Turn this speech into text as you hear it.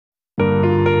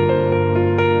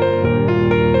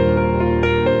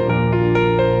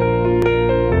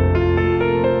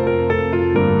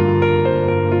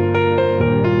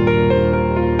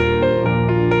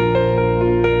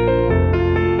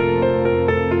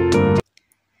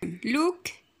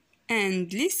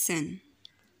and listen.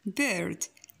 Bird,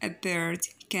 a bird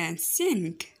can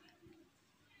sing.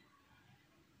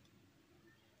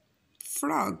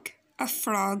 Frog, a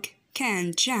frog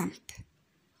can jump.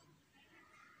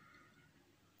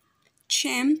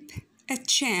 Chimp, a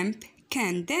chimp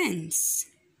can dance.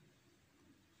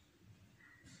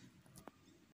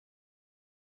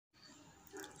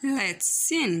 Let's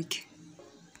sing.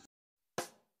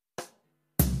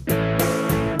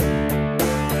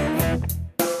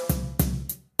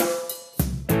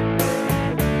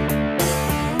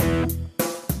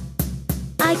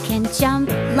 I can jump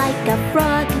like a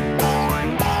frog.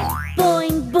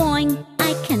 Boing, boing,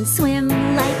 I can swim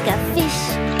like a fish.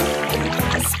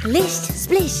 Splish,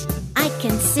 splish, I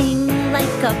can sing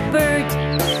like a bird.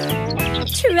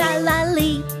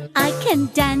 Tra-la-lee, I can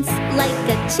dance like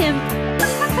a chimp.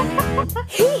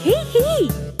 Hee hee hee.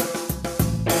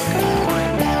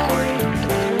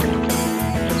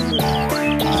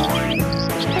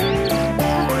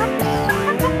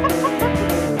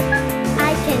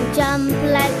 I can jump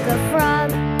like a frog.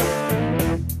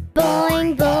 Boing,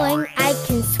 boing, I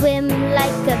can swim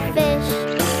like a fish.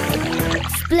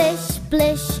 Splish,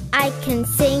 splish, I can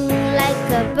sing like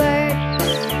a bird.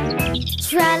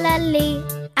 Tra-la-lee,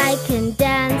 I can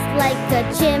dance like a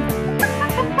chimp.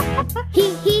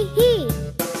 Hee hee hee.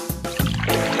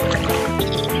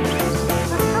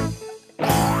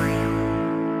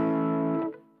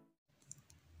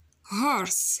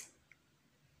 Horse,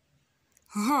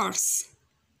 horse.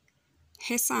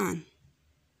 حصان,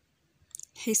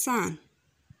 حصان.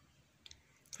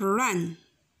 Run,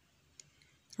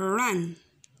 run.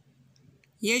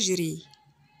 يجري,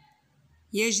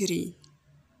 يجري.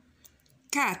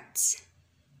 Cat,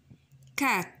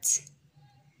 cat.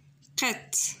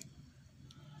 قط,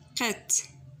 قط.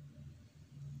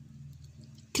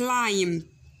 Climb,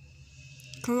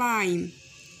 climb.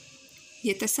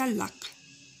 يتسلق,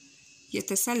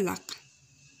 يتسلق.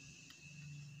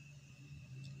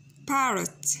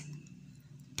 Parrot,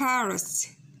 parrot.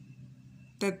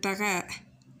 ببغاء,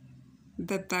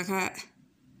 ببغاء.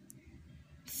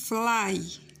 Fly,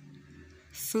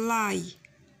 fly.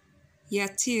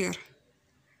 يطير,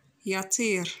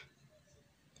 يطير.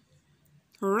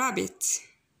 Rabbit,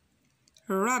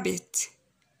 rabbit.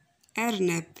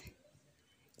 أرنب,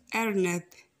 أرنب.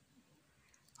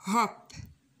 Hop,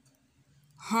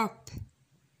 hop.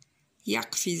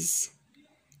 يقفز,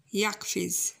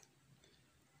 يقفز.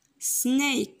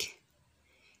 Snake,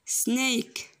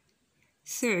 snake.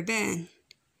 ثعبان,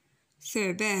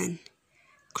 ثعبان.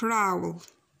 Crawl,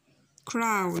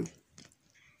 crawl.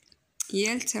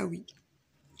 يلتوي.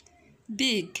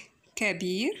 Big,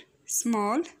 كبير.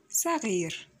 Small,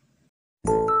 صغير.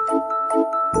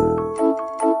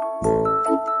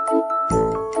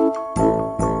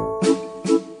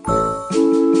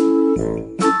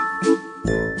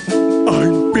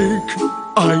 I'm big,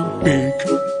 I'm big,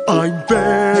 I'm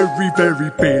very,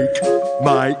 very big.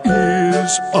 My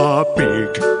ears are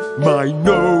big, my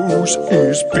nose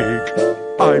is big.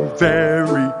 I'm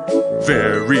very,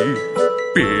 very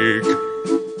big.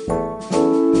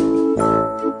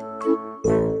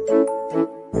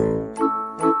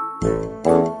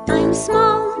 I'm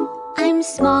small, I'm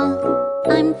small,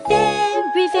 I'm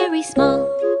very, very small.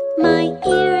 My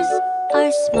ears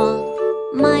are small,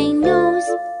 my nose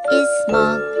is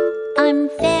small. I'm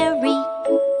very,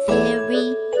 very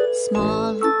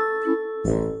small.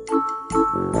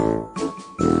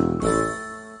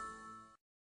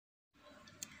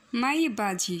 My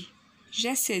body,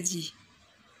 جسدي.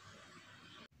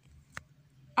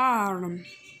 Arm,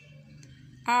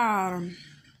 arm.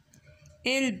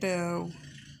 Elbow,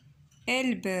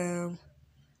 elbow.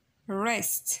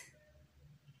 Wrist,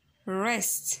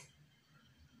 wrist.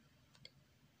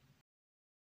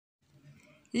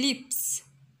 Lips,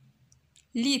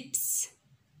 lips.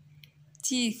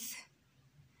 Teeth,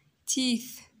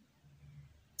 teeth.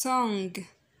 Tongue,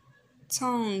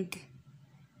 tongue.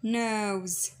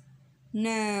 Nose,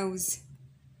 nose.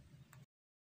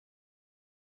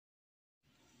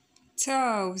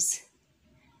 Toes,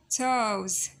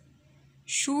 toes.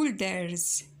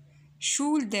 Shoulders,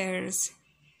 shoulders.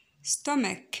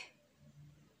 Stomach,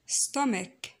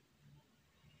 stomach.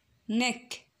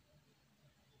 Neck,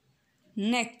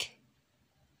 neck.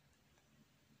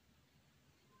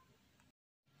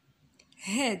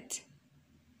 Head,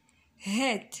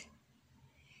 head.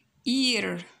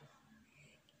 Ear,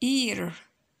 ear.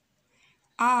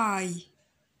 Eye,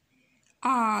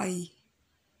 eye.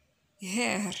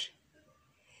 Hair,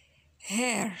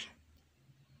 hair.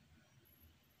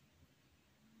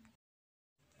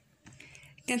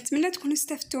 كنتمنى تكونوا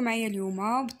استفدتوا معايا اليوم،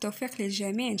 وبالتوفيق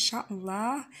للجميع ان شاء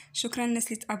الله. شكرا للناس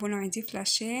اللي تابوناو عندي في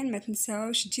لاشين، ما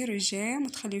تنساوش ديروا جيم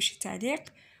وتخليو شي تعليق.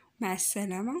 مع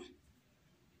السلامه.